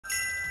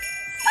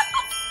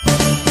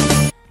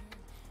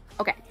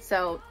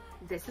So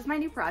this is my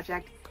new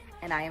project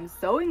and I am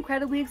so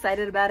incredibly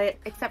excited about it,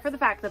 except for the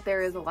fact that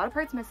there is a lot of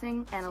parts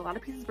missing and a lot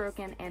of pieces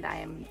broken, and I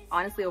am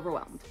honestly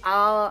overwhelmed.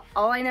 All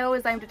I know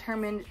is I'm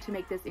determined to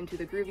make this into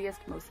the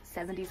grooviest, most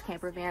 70s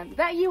camper van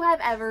that you have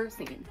ever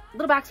seen.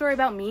 Little backstory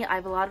about me: I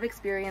have a lot of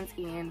experience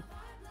in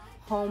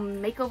home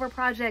makeover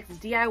projects,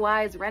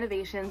 DIYs,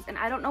 renovations, and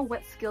I don't know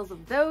what skills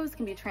of those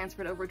can be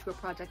transferred over to a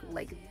project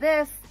like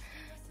this.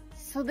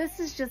 So this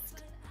is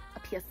just a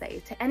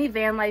PSA to any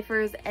van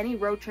lifers, any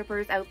road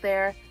trippers out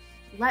there.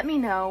 Let me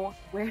know,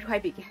 where do I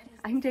begin?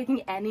 I'm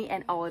taking any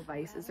and all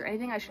advice. Is there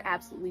anything I should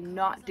absolutely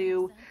not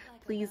do?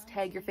 Please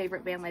tag your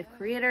favorite van life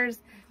creators,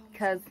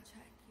 because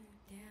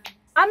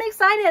I'm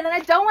excited and I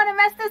don't want to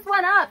mess this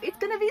one up. It's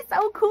gonna be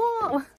so cool.